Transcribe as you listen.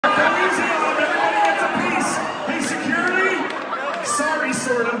easy on him. Everybody gets a piece. Hey, security. Sorry,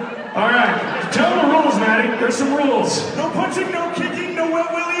 sort of. All right. Tell the rules, Matty. There's some rules. No punching, no kicking, no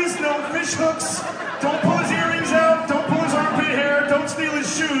wet willies, no fish hooks. Don't pull his earrings out. Don't pull his armpit hair. Don't steal his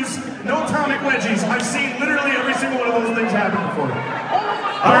shoes. No atomic wedgies. I've seen literally every single one of those things happen before.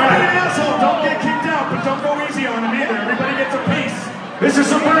 All right. Don't be an asshole. Don't get kicked out, but don't go easy on him either. Everybody gets a piece. Mr.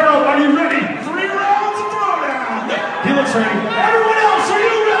 Sombrero, are you ready? 3 rounds of throwdown. He looks ready.